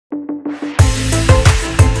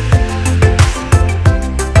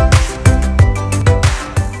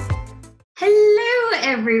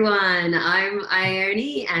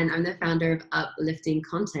Ione, and I'm the founder of Uplifting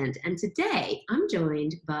Content. And today I'm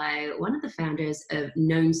joined by one of the founders of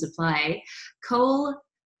KNOWN Supply, Kohl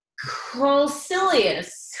Crecelius.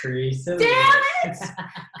 Crecelius. Damn it!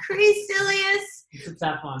 Crecelius. It's a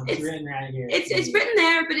tough one. It's written right here. It's written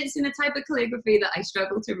there, but it's in a type of calligraphy that I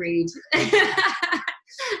struggle to read.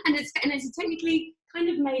 and it's a technically kind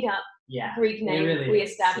of made up Greek name really we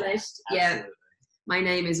is. established. Yeah. My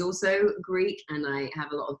name is also Greek, and I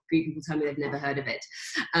have a lot of Greek people tell me they've never heard of it.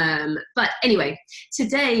 But anyway,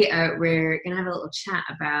 today we're going to have a little chat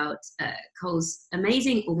about Kohl's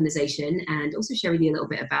amazing organization, and also share with you a little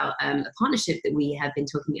bit about a partnership that we have been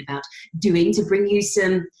talking about doing to bring you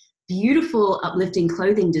some beautiful, uplifting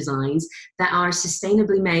clothing designs that are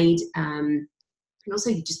sustainably made, and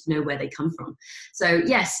also you just know where they come from. So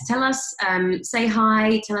yes, tell us, say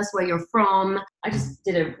hi, tell us where you're from. I just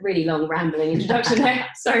did a really long rambling introduction there.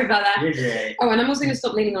 Sorry about that. You're great. Oh, and I'm also going to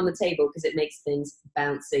stop leaning on the table because it makes things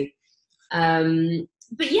bouncy.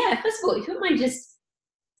 But yeah, first of all, if you wouldn't mind just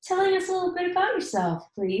telling us a little bit about yourself,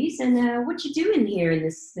 please, and what you're doing here in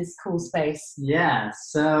this cool space. Yeah,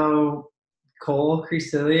 so Kohl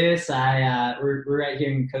Crecelius, we're right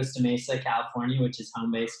here in Costa Mesa, California, which is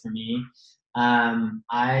home base for me.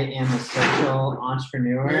 I am a social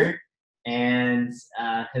entrepreneur and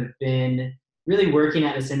have been really working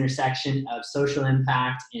at this intersection of social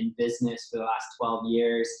impact and business for the last 12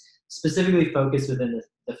 years, specifically focused within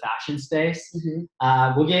the fashion space.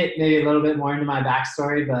 Mm-hmm. We'll get maybe a little bit more into my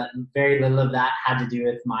backstory, but very little of that had to do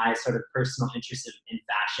with my sort of personal interest in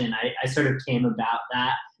fashion. I sort of came about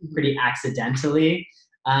that pretty accidentally.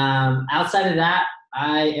 Outside of that,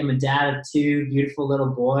 I am a dad of 2 beautiful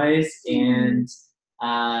little boys and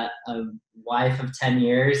a wife of 10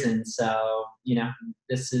 years. And so,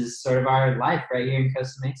 this is sort of our life right here in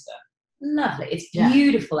Costa Mesa. Lovely. It's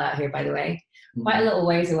beautiful out here, by the way. Quite a little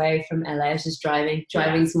ways away from LA. I was just driving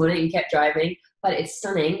this morning and kept driving, but it's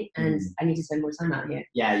stunning and I need to spend more time out here.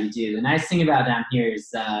 Yeah, you do. The nice thing about down here is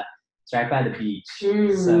it's right by the beach.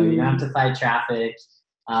 So you don't have to fight traffic.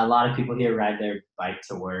 A lot of people here ride their bike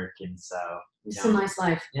to work, and so it's a nice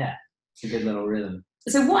life. Yeah, it's a good little rhythm.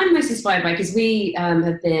 So what I'm most inspired by, because we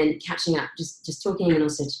have been catching up, just talking, and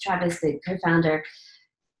also to Travis, the co-founder.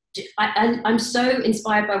 I'm so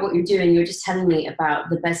inspired by what you're doing. You're just telling me about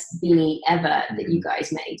the best beanie ever that you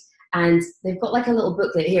guys made, and they've got like a little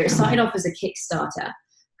booklet here. It started off as a Kickstarter,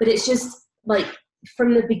 but it's just like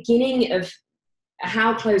from the beginning of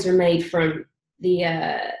how clothes are made from the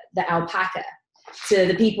alpaca, to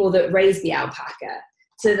the people that raise the alpaca,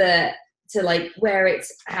 to like where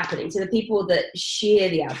it's happening, to the people that shear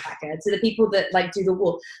the alpaca, to the people that like do the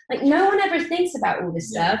wool. Like no one ever thinks about all this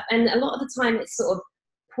stuff, and a lot of the time it's sort of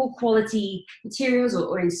poor quality materials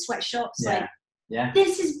or in sweatshops.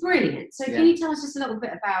 This is brilliant. So can you tell us just a little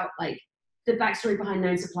bit about like the backstory behind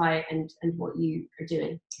KNOWN Supply and what you are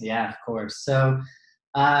doing? Yeah, of course. So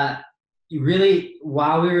really,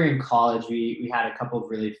 while we were in college, we had a couple of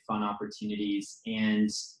really fun opportunities. And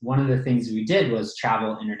one of the things we did was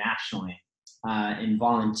travel internationally and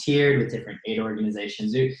volunteered with different aid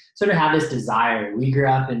organizations. We sort of had this desire. We grew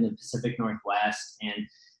up in the Pacific Northwest and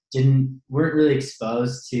weren't really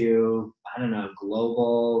exposed to,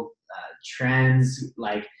 global trends,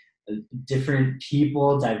 like different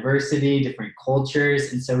people, diversity, different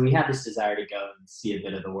cultures. And so we had this desire to go and see a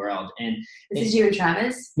bit of the world. And this is you and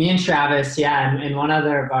Travis? Me and Travis, yeah, and one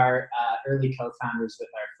other of our early co-founders with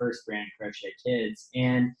our first brand, Crochet Kids.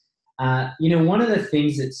 And, one of the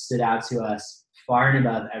things that stood out to us far and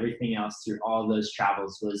above everything else through all those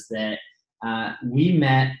travels was that we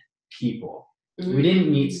met people. We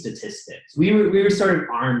didn't meet statistics. We were sort of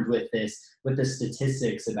armed with the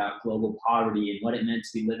statistics about global poverty and what it meant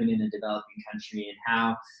to be living in a developing country and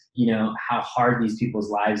how hard these people's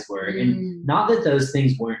lives were. And not that those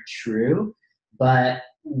things weren't true, but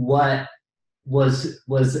what was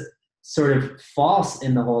sort of false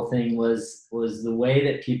in the whole thing was the way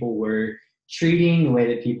that people were treating, the way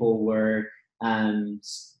that people were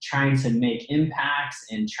trying to make impacts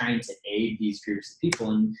and trying to aid these groups of people.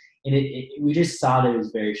 And we just saw that it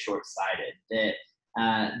was very short-sighted,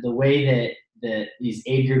 that the way that these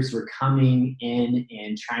aid groups were coming in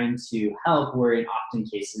and trying to help were in often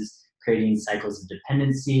cases creating cycles of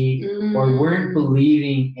dependency or weren't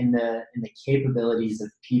believing in the capabilities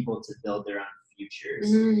of people to build their own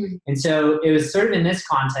futures. And so it was sort of in this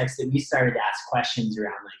context that we started to ask questions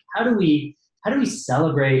around like, how do we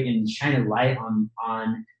celebrate and shine a light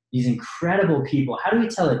on these incredible people? How do we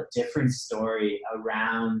tell a different story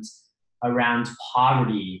around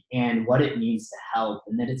poverty and what it means to help,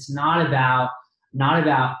 and that it's not about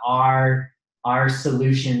our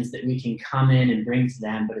solutions that we can come in and bring to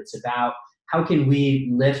them, but it's about how can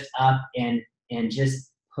we lift up and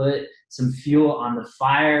just put some fuel on the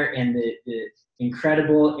fire and the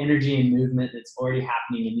incredible energy and movement that's already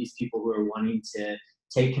happening in these people who are wanting to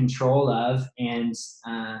take control of and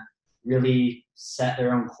really set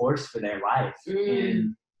their own course for their life.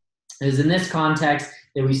 And it was in this context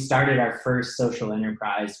that we started our first social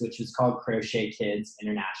enterprise, which was called Crochet Kids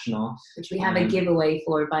International. Which we have a giveaway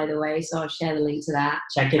for, by the way, so I'll share the link to that.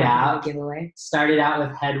 Check it out. Giveaway. Started out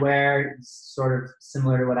with headwear, sort of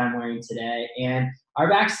similar to what I'm wearing today. And our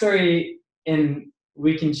backstory, and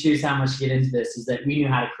we can choose how much to get into this, is that we knew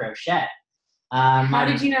how to crochet. How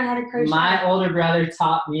did you know how to crochet? My older brother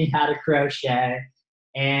taught me how to crochet.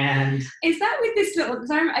 And is that with this little,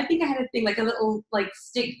 because I think I had a thing, like a little like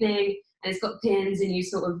stick thing, and it's got pins, and you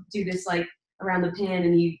sort of do this like around the pin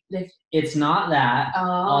and you lift. It's not that,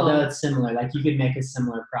 although it's similar. Like you could make a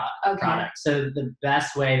similar product. So the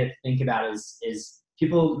best way to think about it is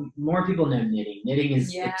more people know knitting. Knitting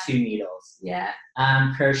is like 2 needles. Yeah.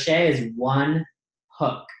 Crochet is 1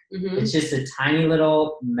 hook. It's just a tiny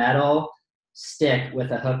little metal stick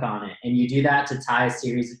with a hook on it, and you do that to tie a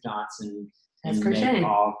series of knots and make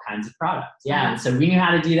all kinds of products. And so we knew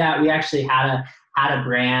how to do that. We actually had a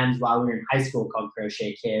brand while we were in high school called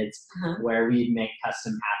Crochet Kids, where we'd make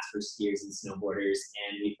custom hats for skiers and snowboarders,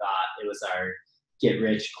 and we thought it was our get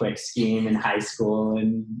rich quick scheme in high school,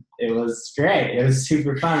 and it was great. It was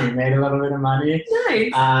super fun. We made a little bit of money.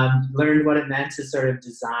 Nice. Learned what it meant to sort of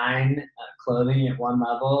design clothing at one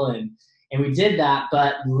level, and we did that.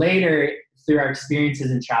 But later, through our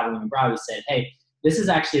experiences in traveling abroad, we said, hey, this is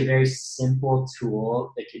actually a very simple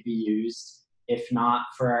tool that could be used, if not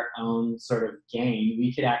for our own sort of gain.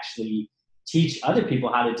 We could actually teach other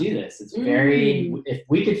people how to do this. It's very, if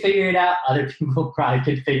we could figure it out, other people probably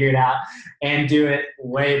could figure it out and do it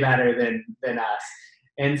way better than us.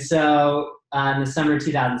 And so in the summer of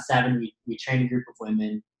 2007, we trained a group of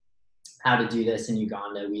women how to do this in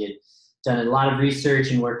Uganda. We had done a lot of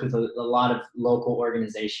research and worked with a lot of local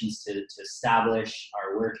organizations to establish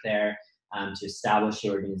our work there. To establish the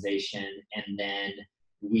organization, and then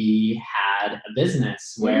we had a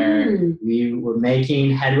business where we were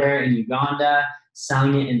making headwear in Uganda,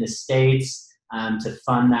 selling it in the States, to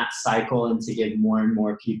fund that cycle and to give more and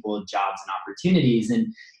more people jobs and opportunities.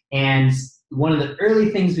 And one of the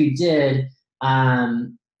early things we did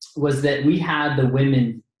was that we had the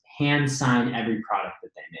women hand sign every product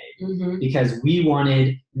that they made, because we wanted,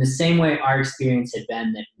 in the same way our experience had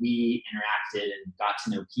been that we interacted and got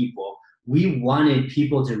to know people, we wanted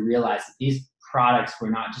people to realize that these products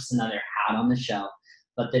were not just another hat on the shelf,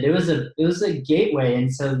 but that it was a gateway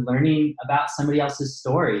into learning about somebody else's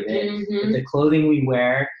story. That the clothing we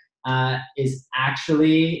wear is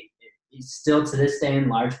actually still to this day in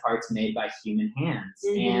large parts made by human hands.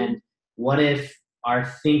 And what if our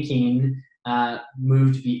thinking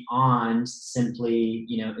moved beyond simply,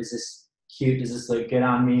 is this cute? Does this look good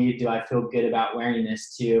on me? Do I feel good about wearing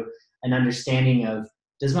this? To an understanding of,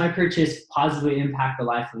 does my purchase positively impact the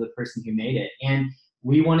life of the person who made it? And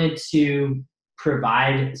we wanted to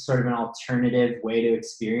provide sort of an alternative way to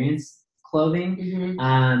experience clothing.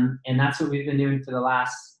 And that's what we've been doing for the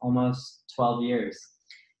last almost 12 years.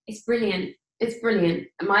 It's brilliant. It's brilliant.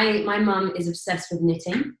 My mum is obsessed with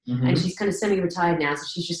knitting, and she's kind of semi-retired now, so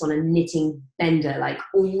she's just on a knitting bender, like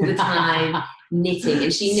all the time, knitting.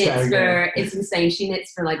 And she knits it's insane. She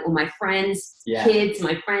knits for like all my friends, kids,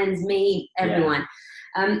 my friends, me, everyone.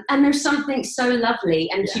 And there's something so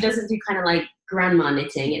lovely, and she doesn't do kind of like grandma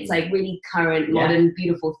knitting. It's like really current, modern,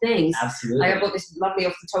 beautiful things. Absolutely. Like I bought this lovely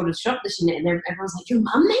off the total shop that she knit, and everyone's like, your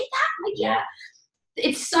mum made that? I'm like, yeah.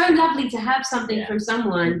 It's so lovely to have something from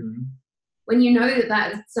someone when you know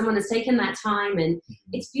that someone has taken that time, and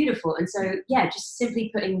it's beautiful. And so, just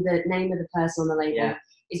simply putting the name of the person on the label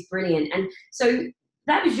is brilliant. And so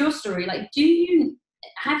that was your story. Like,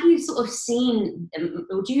 have you sort of seen,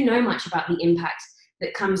 or do you know much about the impact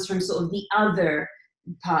that comes from sort of the other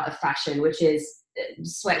part of fashion, which is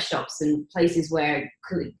sweatshops and places where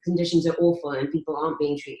conditions are awful and people aren't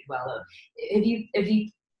being treated well?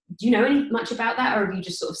 Do you know much about that, or have you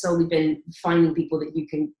just sort of solely been finding people that you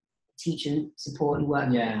can teach and support and work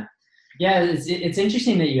with? It's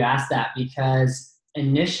interesting that you asked that, because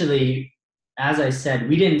initially, as I said,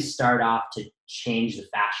 we didn't start off to change the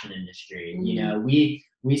fashion industry.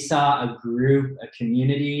 We saw a group, a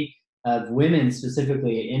community of women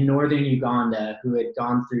specifically in northern Uganda who had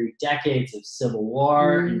gone through decades of civil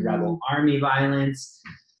war and rebel army violence.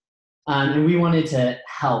 And we wanted to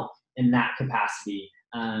help in that capacity.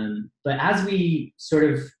 But as we sort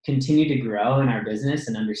of continue to grow in our business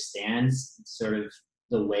and understand sort of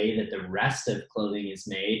the way that the rest of clothing is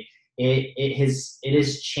made, it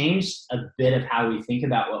has changed a bit of how we think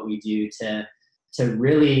about what we do to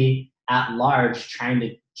really at large trying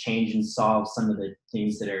to change and solve some of the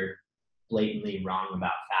things that are blatantly wrong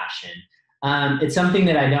about fashion. It's something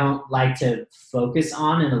that I don't like to focus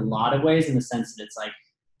on in a lot of ways, in the sense that it's like,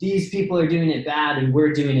 these people are doing it bad and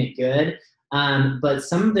we're doing it good. But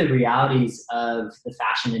some of the realities of the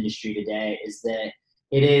fashion industry today is that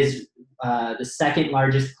it is the second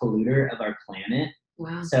largest polluter of our planet.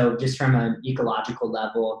 Wow. So just from an ecological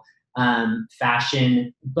level,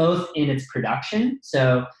 fashion, both in its production,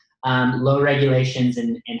 so low regulations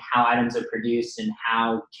in how items are produced and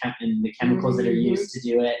and the chemicals that are used to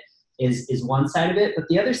do it is one side of it. But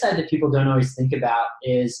the other side that people don't always think about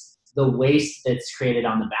is the waste that's created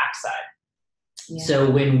on the backside. Yeah. So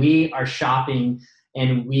when we are shopping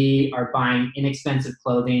and we are buying inexpensive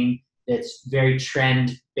clothing that's very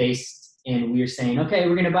trend based, and we're saying, okay,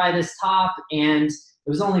 we're going to buy this top and it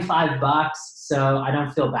was only $5, so I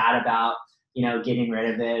don't feel bad about, getting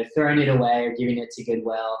rid of it, throwing it away, or giving it to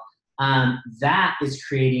Goodwill. That is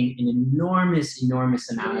creating an enormous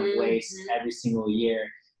amount of waste every single year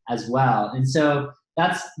as well. And so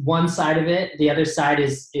that's one side of it. The other side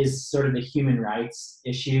is sort of the human rights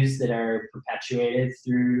issues that are perpetuated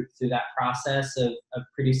through that process of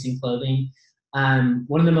producing clothing.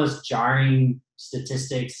 One of the most jarring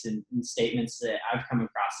statistics and statements that I've come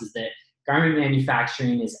across is that garment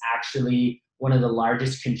manufacturing is actually one of the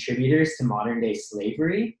largest contributors to modern day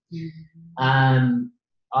slavery.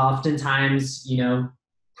 Oftentimes,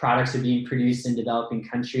 products are being produced in developing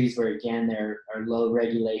countries where, again, there are low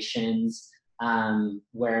regulations,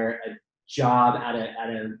 where a job at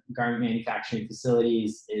a garment manufacturing facility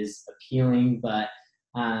is appealing, but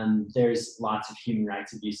there's lots of human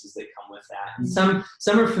rights abuses that come with that. And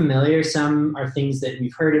some are familiar, some are things that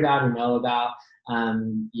we've heard about or know about,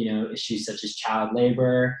 issues such as child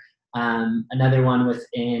labor. Another one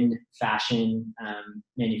within fashion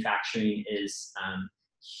manufacturing is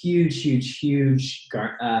huge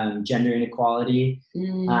gender inequality.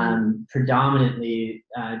 Predominantly,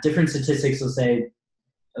 different statistics will say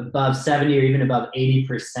above 70 or even above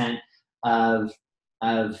 80% of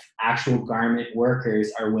actual garment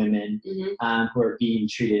workers are women who are being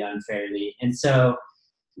treated unfairly. And so,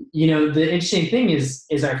 the interesting thing is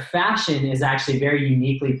our fashion is actually very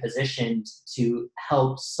uniquely positioned to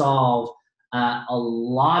help solve a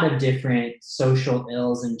lot of different social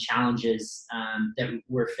ills and challenges that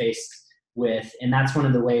we're faced with. And that's one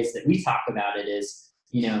of the ways that we talk about it is,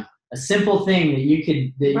 a simple thing that you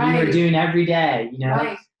are doing every day,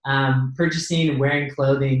 purchasing and wearing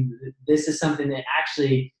clothing. This is something that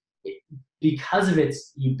actually, because of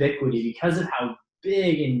its ubiquity, because of how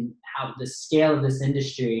big and how the scale of this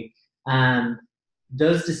industry,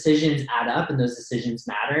 those decisions add up and those decisions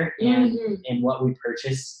matter. And what we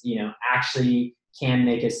purchase, actually can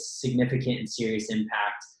make a significant and serious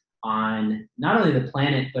impact on not only the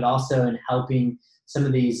planet, but also in helping some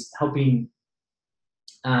of these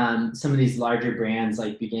larger brands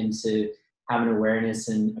begin to have an awareness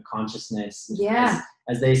and a consciousness.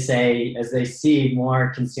 As they see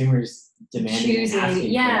more consumers demanding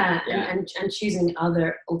choosing, and choosing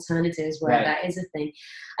other alternatives where that is a thing.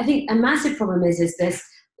 I think a massive problem is this,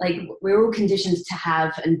 we're all conditioned to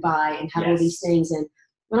have and buy and have all these things. And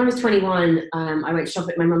when I was 21, I went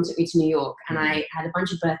shopping. My mum took me to New York, and I had a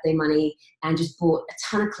bunch of birthday money and just bought a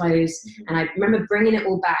ton of clothes. And I remember bringing it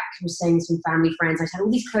all back and saying to some family friends, I had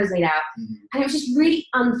all these clothes laid out, and it was just really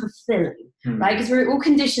unfulfilling, right? Because we're all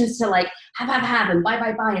conditioned to have and buy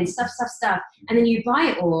and stuff. And then you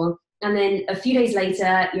buy it all, and then a few days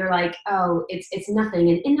later, you're like, oh, it's nothing.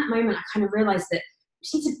 And in that moment, I kind of realized that we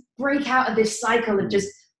just need to break out of this cycle of just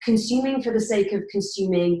consuming for the sake of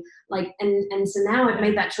consuming. And so now I've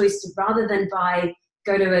made that choice to, rather than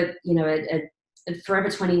go to a Forever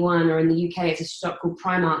 21, or in the UK, it's a shop called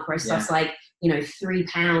Primark where stuff's £3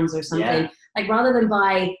 or something. Rather than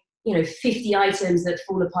buy, 50 items that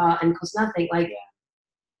fall apart and cost nothing,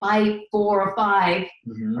 buy 4 or 5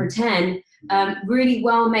 or 10 really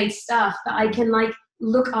well-made stuff that I can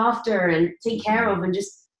look after and take care of, and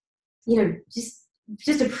just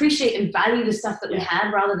appreciate and value the stuff that we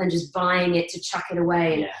had, rather than just buying it to chuck it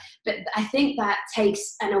away. But I think that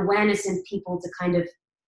takes an awareness in people to kind of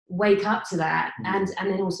wake up to that, and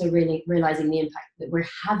then also really realizing the impact that we're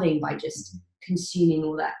having by just consuming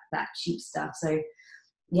all that cheap stuff. So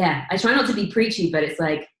I try not to be preachy, but it's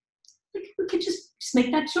we could just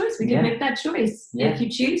make that choice. We can make that choice if you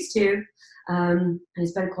choose to, and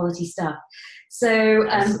it's better quality stuff. So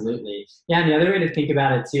absolutely. And the other way to think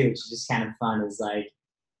about it too, which is just kind of fun, is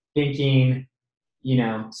thinking, you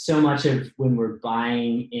know, so much of when we're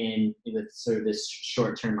buying in with sort of this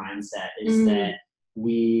short-term mindset is that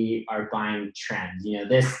we are buying trends. You know,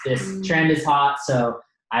 this trend is hot, so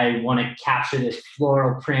I want to capture this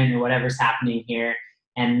floral print or whatever's happening here.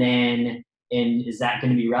 And then is that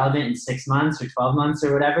going to be relevant in 6 months or 12 months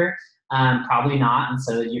or whatever? Probably not. And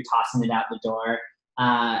so you're tossing it out the door.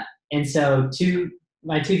 And so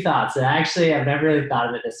my two thoughts, and actually I've never really thought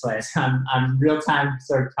of it this way, so I'm real time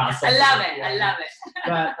sort of processing. I love it.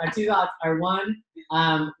 But my two thoughts are, one,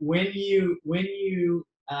 when you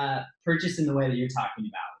purchase in the way that you're talking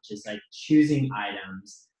about, which is like choosing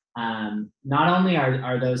items, not only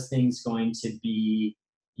are those things going to be,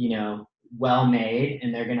 you know, well made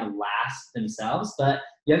and they're going to last themselves, but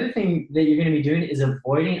the other thing that you're going to be doing is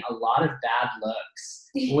avoiding a lot of bad looks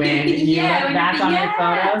when you look back on your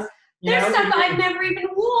photos. There's stuff that I've never even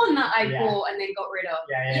worn that I bought and then got rid of.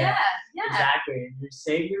 Yeah. Exactly.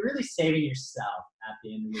 You're really saving yourself at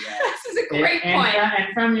the end of the day. This is a great point.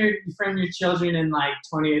 And from your children in like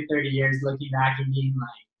 20 or 30 years looking back and being like,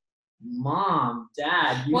 Mom,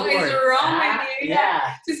 Dad, what is wrong with you?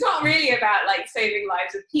 Yeah. So it's not really about like saving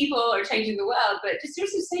lives of people or changing the world, but just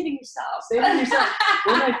also saving yourself. Saving yourself.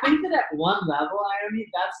 Well, I think that at one level, Ione,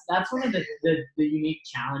 that's one of the unique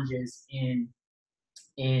challenges in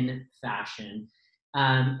fashion,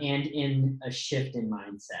 and in a shift in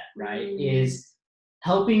mindset, right? Is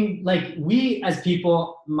helping, like, we as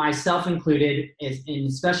people, myself included, and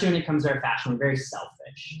especially when it comes to our fashion, we're very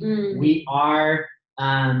selfish. We are,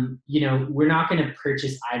 you know, we're not going to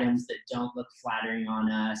purchase items that don't look flattering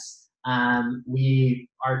on us. We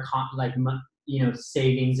are you know,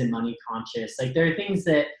 savings and money conscious. Like, there are things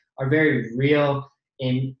that are very real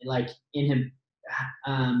in like inhibitors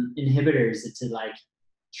to like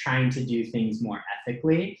trying to do things more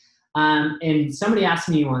ethically. And somebody asked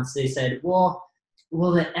me once, they said, well,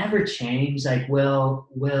 will it ever change? Like, will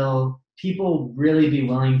people really be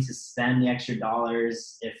willing to spend the extra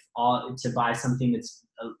dollars to buy something that's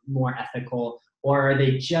more ethical? Or are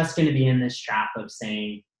they just going to be in this trap of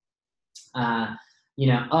saying, you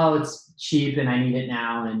know, oh, it's cheap and I need it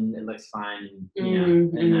now and it looks fine, and, you know,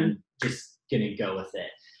 and I'm just going to go with it.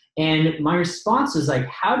 And my response was like,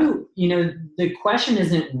 you know, the question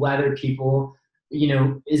isn't whether people, you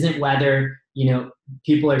know,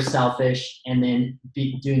 people are selfish and then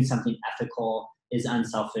doing something ethical is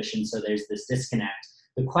unselfish, and so there's this disconnect.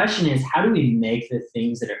 The question is, how do we make the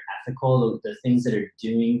things that are ethical, the things that are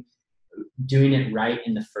doing it right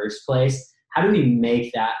in the first place, how do we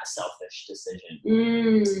make that a selfish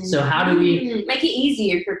decision? So how do we make it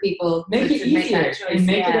easier for people make it easier make that choice, and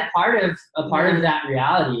make it a part of that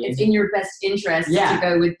reality? It's in your best interest to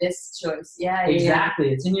go with this choice.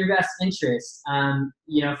 Exactly. It's in your best interest.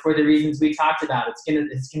 You know, for the reasons we talked about, it's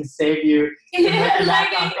gonna save you looking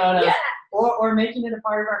back on photos, or making it a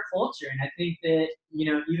part of our culture. And I think that,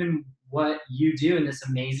 you know, even what you do in this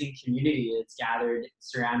amazing community that's gathered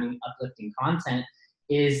surrounding uplifting content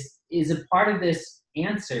is a part of this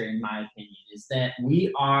answer, in my opinion, is that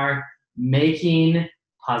we are making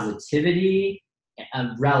positivity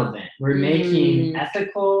relevant. We're making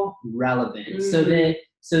ethical relevant, so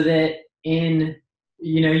that in,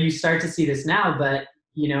 you know, you start to see this now, but,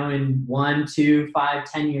 you know, in 1, 2, 5,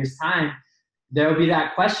 10 years time, there will be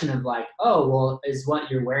that question of like, oh, well, is what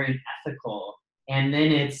you're wearing ethical? And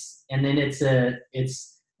then it's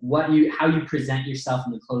how you present yourself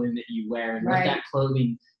in the clothing that you wear, and what that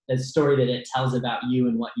clothing, the story that it tells about you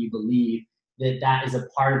and what you believe, that is a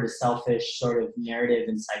part of the selfish sort of narrative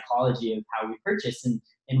and psychology of how we purchase, and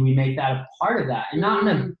we make that a part of that, and not in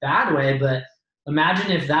a bad way, but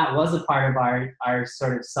imagine if that was a part of our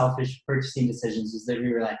sort of selfish purchasing decisions, is that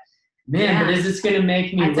we were like, man, but is this going to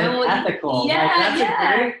make me look ethical? That's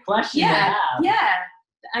a great question to have.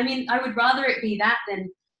 I mean, I would rather it be that than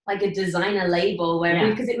like a designer label where,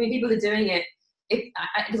 because people are doing it,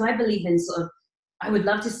 because I believe in sort of, I would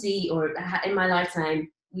love to see, or in my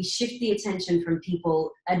lifetime, we shift the attention from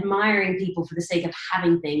people admiring people for the sake of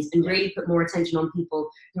having things, and really put more attention on people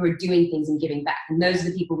who are doing things and giving back. And those are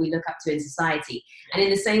the people we look up to in society. And in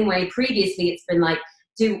the same way, previously, it's been like,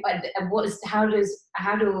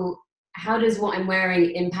 how does what I'm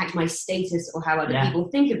wearing impact my status or how other people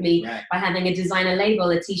think of me by having a designer label,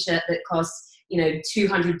 a t-shirt that costs, you know,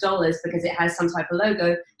 $200 because it has some type of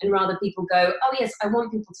logo, and rather people go, oh yes, I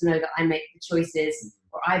want people to know that I make the choices,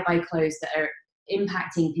 or I buy clothes that are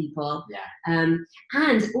impacting people. And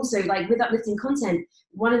also, like, with uplifting content,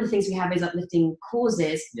 one of the things we have is uplifting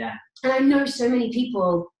causes. And I know so many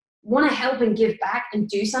people want to help and give back and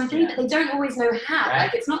do something, but they don't always know how.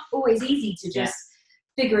 Like, it's not always easy to just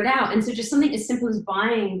figure it out. And so just something as simple as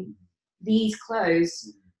buying these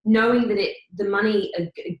clothes knowing that the money,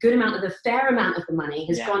 a good amount of the fair amount of the money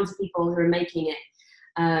has gone to people who are making it.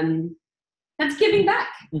 That's giving back.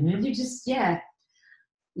 You just,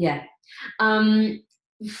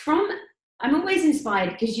 I'm always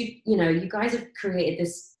inspired because you guys have created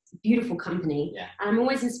this beautiful company, and I'm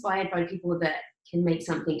always inspired by people that can make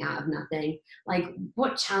something out of nothing. Like,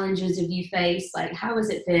 what challenges have you faced? Like, how has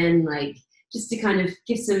it been? Like, just to kind of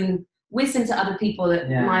give some wisdom to other people that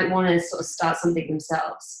might want to sort of start something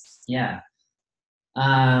themselves. Yeah.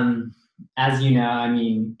 As you know, I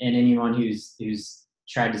mean, and anyone who's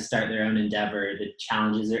tried to start their own endeavor, the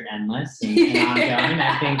challenges are endless and ongoing.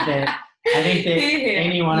 I think that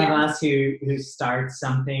any one of us who starts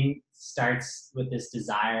something starts with this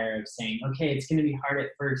desire of saying, okay, it's going to be hard at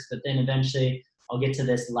first, but then eventually I'll get to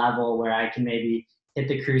this level where I can maybe hit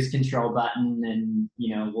the cruise control button and,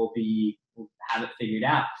 we'll have it figured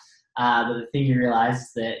out. But the thing you realize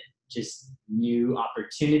is that just new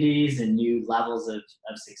opportunities and new levels of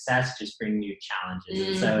success just bring new challenges.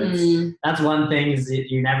 And so that's one thing, is that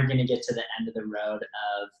you're never going to get to the end of the road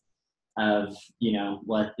of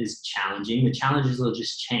what is challenging. The challenges will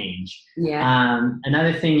just change.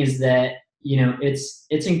 Another thing is that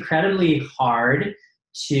it's incredibly hard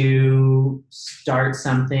to start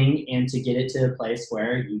something and to get it to a place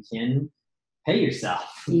where you can pay yourself.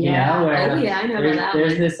 I know about that.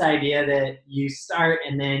 There's this idea that you start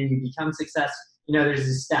and then you become successful. There's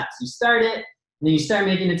these steps. You start it, and then you start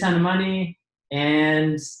making a ton of money,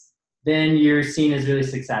 and then you're seen as really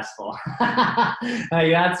successful.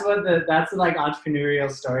 That's the like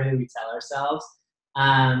entrepreneurial story that we tell ourselves.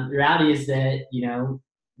 The reality is that,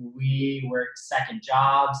 we worked second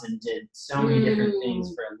jobs and did so many different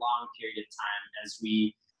things for a long period of time as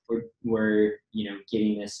we were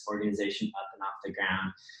getting this organization up and off the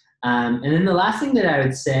ground. And then the last thing that I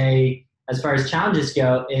would say, as far as challenges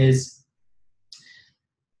go, is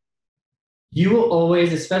you will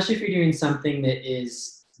always, especially if you're doing something that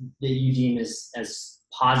you deem as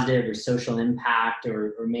positive or social impact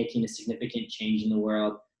or making a significant change in the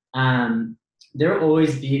world, there will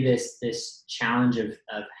always be this challenge of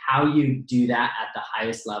how you do that at the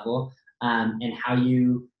highest level, and how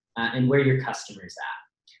you and where your customer's at,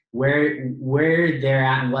 where they're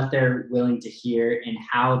at and what they're willing to hear, and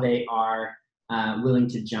how they are willing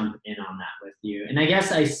to jump in on that with you. And I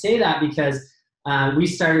guess I say that because we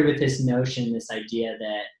started with this notion, this idea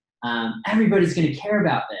that everybody's going to care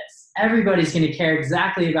about this. Everybody's going to care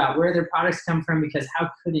exactly about where their products come from, because how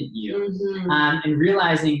couldn't you? And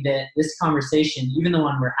realizing that this conversation, even the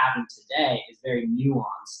one we're having today, is very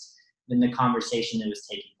nuanced than the conversation that was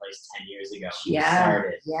taking place 10 years ago when we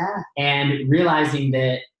started. And realizing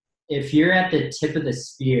that if you're at the tip of the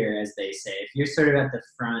spear, as they say, if you're sort of at the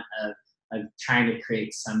front of trying to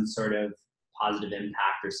create some sort of positive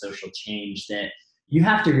impact or social change, that you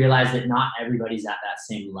have to realize that not everybody's at that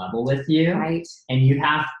same level with you. Right. And you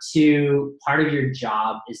have to, part of your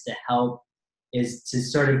job is to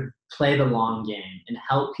sort of play the long game and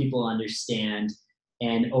help people understand,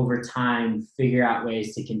 and over time figure out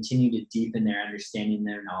ways to continue to deepen their understanding,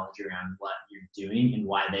 their knowledge around what you're doing and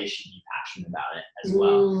why they should be passionate about it as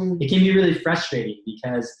well. It can be really frustrating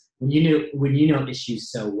because when you know issues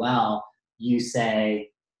so well, you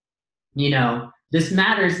say, this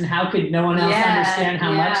matters, and how could no one else understand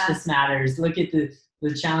how much this matters? Look at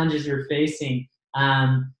the challenges we're facing,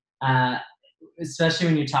 especially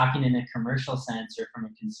when you're talking in a commercial sense or from a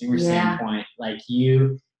consumer standpoint. Like,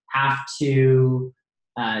 you have to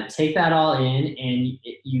take that all in, and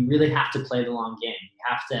you really have to play the long game. You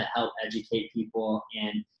have to help educate people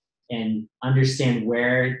and understand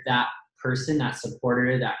where that person, that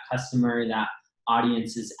supporter, that customer, that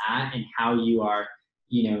audience is at, and how you are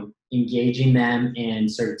engaging them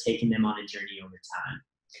and sort of taking them on a journey over time.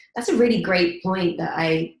 That's a really great point that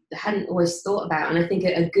I hadn't always thought about. And I think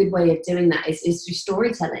a good way of doing that is through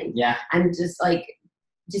storytelling. And just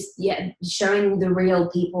showing the real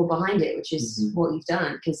people behind it, which is what you've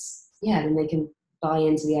done. Because, then they can buy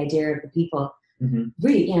into the idea of the people.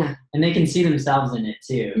 Really, And they can see themselves in it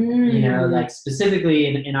too. Like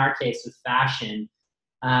specifically in our case with fashion,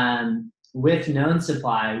 with KNOWN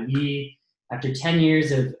Supply, we, after 10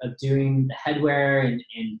 years of doing the headwear and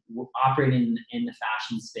operating in the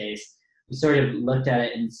fashion space, we sort of looked at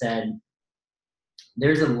it and said,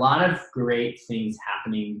 there's a lot of great things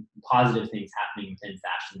happening, positive things happening within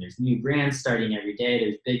fashion. There's new brands starting every day.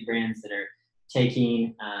 There's big brands that are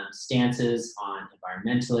taking stances on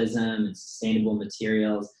environmentalism and sustainable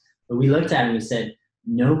materials. But we looked at it and we said,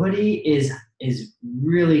 nobody is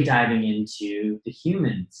really diving into the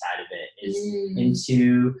human side of it,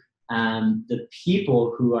 into the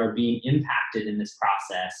people who are being impacted in this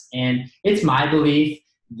process. And it's my belief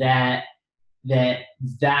that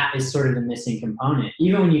is sort of the missing component.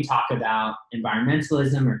 Even when you talk about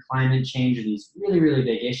environmentalism or climate change or these really, really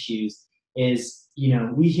big issues, is,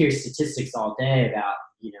 we hear statistics all day about,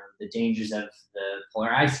 the dangers of the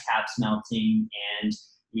polar ice caps melting, and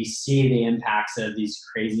we see the impacts of these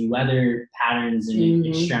crazy weather patterns and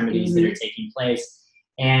extremities that are taking place.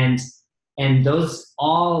 And those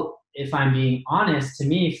all, if I'm being honest, to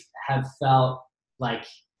me have felt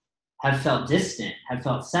distant, have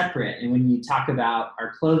felt separate. And when you talk about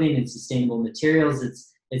our clothing and sustainable materials,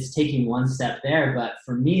 it's taking one step there. But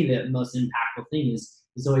for me, the most impactful thing is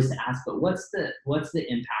always to ask, but what's the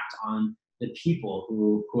impact on the people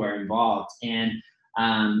who are involved, and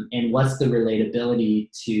what's the relatability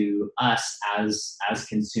to us as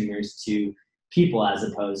consumers to people as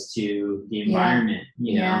opposed to the environment,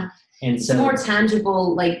 you know? And it's so a more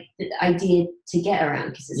tangible idea to get around,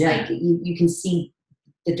 because it's like you can see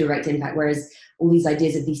the direct impact, whereas all these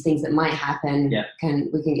ideas of these things that might happen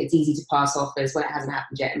it's easy to pass off as, when it hasn't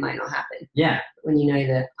happened yet, it might not happen. But when you know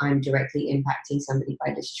that I'm directly impacting somebody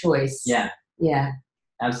by this choice.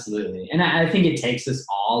 Absolutely. And I think it takes us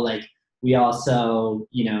all, we also,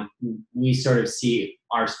 we sort of see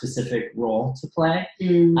our specific role to play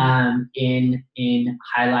in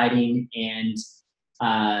highlighting and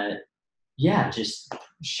just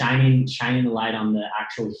shining the light on the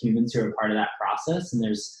actual humans who are part of that process. And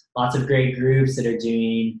there's lots of great groups that are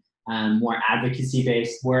doing more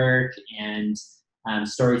advocacy-based work and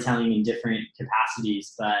storytelling in different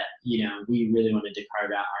capacities. But, we really wanted to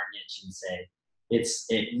carve out our niche and say,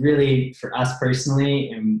 it really, for us personally,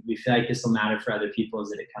 and we feel like this will matter for other people, is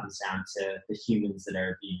that it comes down to the humans that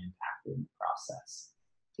are being impacted in the process.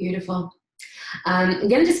 Beautiful. I'm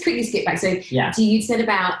going to just quickly skip back. So you said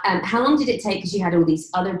about how long did it take, because you had all these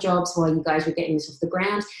other jobs while you guys were getting this off the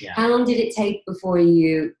ground. How long did it take before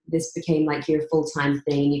this became like your full-time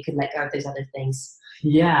thing and you could let go of those other things?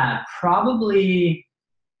 Probably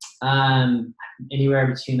anywhere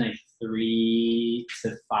between 3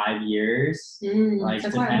 to 5 years.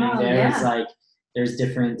 Depending, there's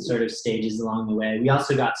different sort of stages along the way. We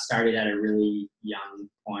also got started at a really young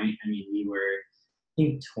point. I mean, we were, I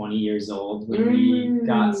think, 20 years old when we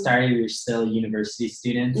got started. We were still university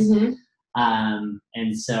students.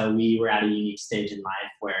 And so we were at a unique stage in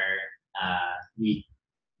life where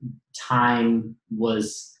time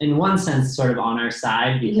was, in one sense, sort of on our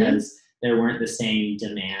side, because there weren't the same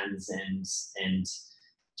demands and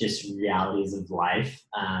just realities of life.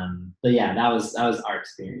 But that was our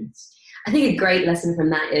experience. I think a great lesson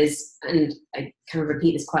from that is, and I kind of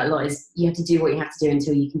repeat this quite a lot, is you have to do what you have to do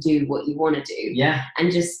until you can do what you want to do.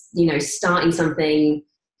 And just, starting something,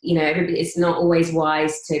 it's not always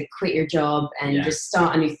wise to quit your job and just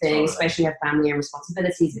start a new thing, especially if you have family and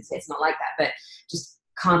responsibilities. It's not like that, but just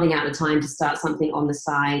carving out the time to start something on the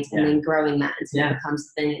side and then growing that until it becomes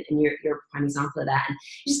the thing. And you're a prime example of that. And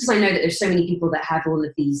just because I know that there's so many people that have all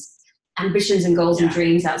of these ambitions and goals and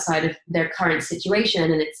dreams outside of their current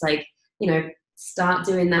situation, and it's like, start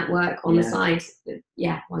doing that work on the side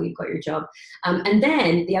while you've got your job. And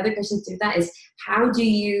then the other question to that is, how do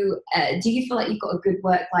you feel like you've got a good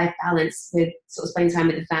work-life balance with sort of spending time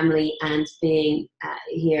with the family and being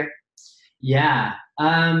here?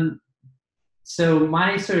 So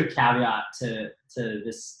my sort of caveat to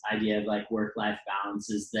this idea of work-life balance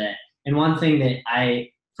is that, and one thing that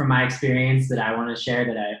from my experience that I want to share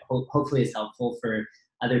that I hopefully is helpful for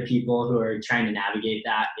other people who are trying to navigate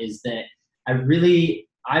that, is that I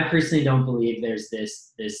personally don't believe there's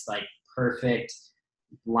this perfect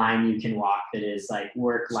line you can walk that is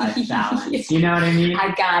work-life balance. You know what I mean?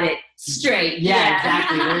 I got it straight.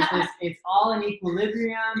 Exactly. There's this, it's all in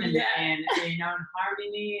equilibrium and in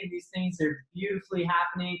harmony, and these things are beautifully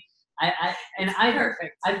happening.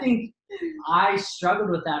 Perfect. I think I struggled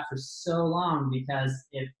with that for so long because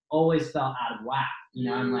it always felt out of whack.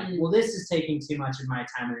 I'm like, well, this is taking too much of my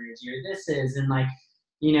time and energy, or this is, and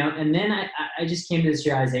and then I just came to this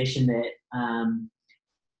realization that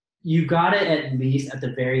you got to at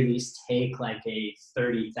the very least take a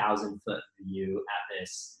 30,000 foot view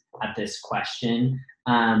at this question.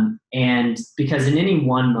 And because in any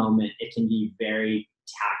one moment, it can be very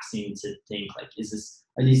taxing to think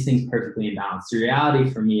are these things perfectly in balance? The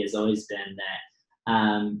reality for me has always been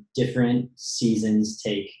that different seasons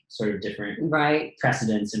take sort of different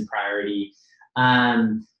precedence and priority.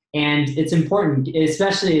 And it's important,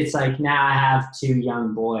 especially it's now I have 2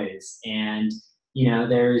 young boys, and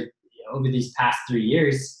there over these past 3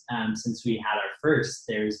 years since we had our first,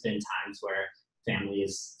 there's been times where family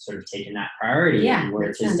has sort of taken that priority and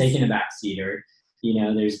work has taken a backseat, or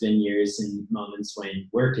there's been years and moments when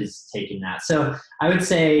work has taken that. So I would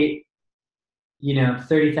say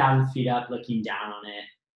 30,000 feet up looking down on it.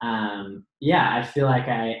 Yeah, I feel like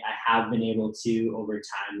I have been able to, over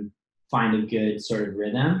time, find a good sort of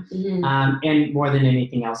rhythm. And more than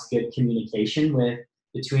anything else, good communication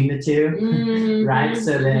between the two, right?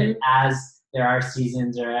 So that as there are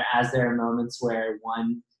seasons or as there are moments where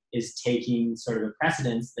one is taking sort of a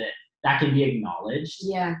precedence, that can be acknowledged.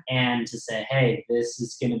 Yeah. And to say, hey, this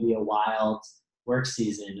is going to be a wild work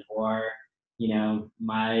season, or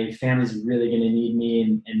my family's really going to need me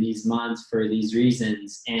in these months for these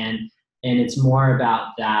reasons. And it's more about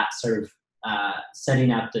that sort of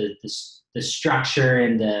setting up the structure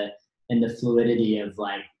and the fluidity of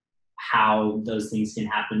like how those things can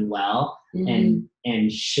happen well,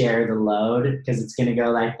 and share the load, because it's going to go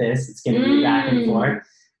like this. It's going to be back and forth.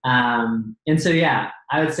 And so, yeah,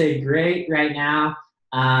 I would say great right now.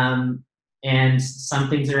 And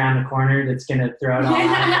something's around the corner that's going to throw it all out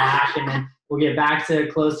back, and then we'll get back to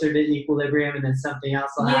closer to equilibrium, and then something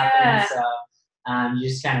else will happen. So you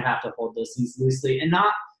just kind of have to hold those things loosely and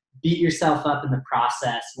not beat yourself up in the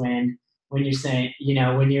process when you're saying,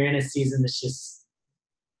 when you're in a season that's just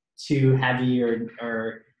too heavy or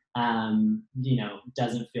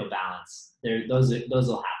doesn't feel balanced. Those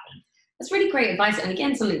will happen. That's really great advice. And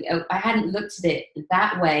again, something I hadn't looked at it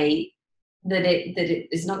that way, that it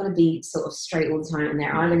is not going to be sort of straight all the time, and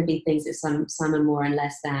there are going to be things that some are more and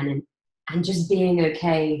less than, and just being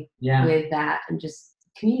okay with that, and just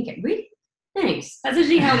communicate. Really, thanks. That's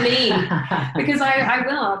actually helped me, because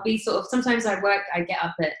I'll be sort of, sometimes I get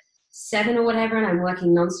up at 7 or whatever, and I'm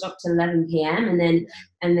working nonstop till 11 p.m. and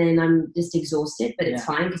then I'm just exhausted, but it's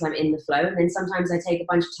fine because I'm in the flow. And then sometimes I take a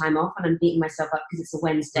bunch of time off and I'm beating myself up because it's a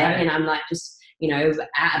Wednesday, and I'm like just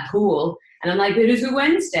at a pool, and I'm like, but it's a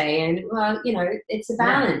Wednesday, and well, it's a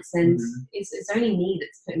balance, and it's only me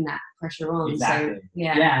that's putting that pressure on. Exactly. So,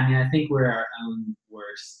 I mean, I think we're our own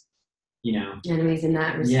worst, enemies in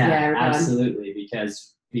that. Absolutely,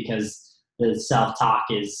 because the self-talk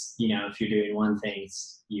is, if you're doing one thing,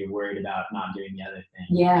 you're worried about not doing the other thing.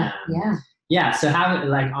 So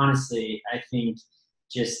honestly, I think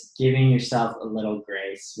just giving yourself a little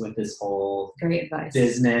grace with this whole great advice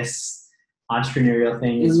business entrepreneurial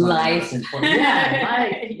thing is life. Important.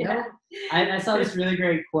 I saw this really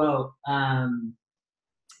great quote on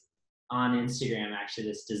Instagram, actually,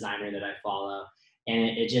 this designer that I follow,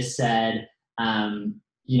 and it just said,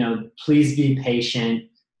 please be patient,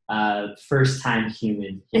 first time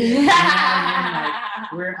human.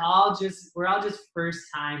 We're all just first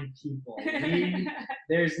time people.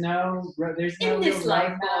 There's no in this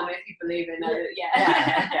life form, if you believe in it.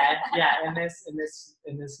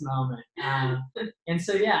 In this moment. And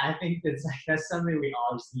so I think that's something we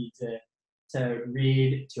all just need to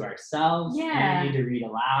read to ourselves. And we need to read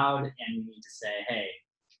aloud, and we need to say, hey,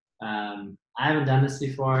 I haven't done this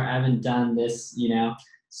before. I haven't done this,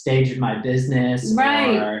 stage of my business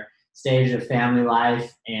or stage of family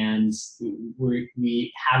life, and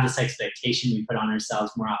we have this expectation we put on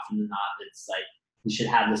ourselves more often than not. It's like we should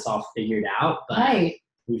have this all figured out, but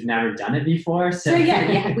we've never done it before. So we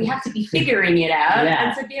have to be figuring it out,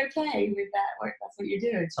 and to be okay with that work. That's what you're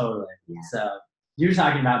doing. Totally. Yeah. So you were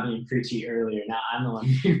talking about being preachy earlier. Now I'm the one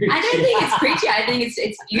being preachy. I don't think it's preachy. I think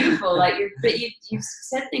it's beautiful. Like you've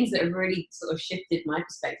said things that have really sort of shifted my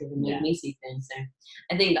perspective and made me see things. So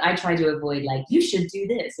I think I try to avoid like, you should do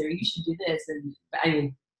this or you should do this, but I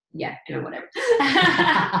mean, whatever.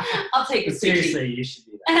 I'll take it. Seriously, you should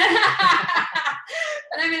do that.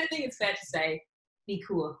 But I mean, I think it's fair to say, be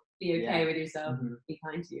cool, be okay with yourself, be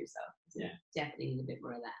kind to yourself. So definitely need a bit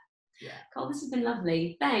more of that. Yeah. Khol, this has been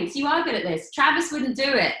lovely. Thanks. You are good at this. Travis wouldn't do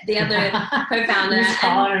it, the other co-founder. You're just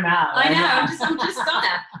calling him out. I know. I'm just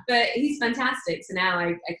gonna. But he's fantastic. So now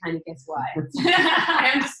I kind of guess why. I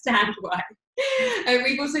understand why.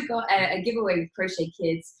 We've also got a giveaway with Crochet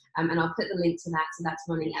Kids, and I'll put the link to that. So that's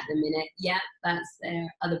running at the minute. Yeah, that's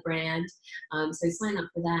their other brand. So sign up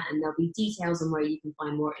for that, and there'll be details on where you can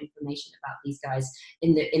find more information about these guys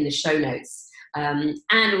in the show notes. And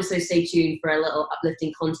also stay tuned for a little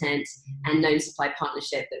Uplifting Content and KNOWN Supply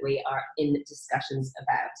partnership that we are in discussions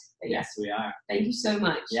about. But yes, we are. Thank you so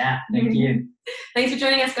much. Yeah, thank you. Thanks for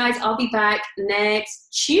joining us, guys. I'll be back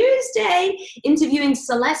next Tuesday interviewing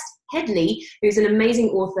Celeste Headley, who's an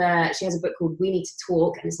amazing author. She has a book called We Need to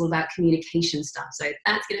Talk, and it's all about communication stuff. So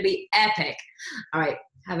that's going to be epic. All right,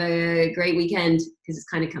 have a great weekend because it's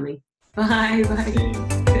kind of coming. Bye.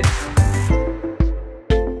 Bye.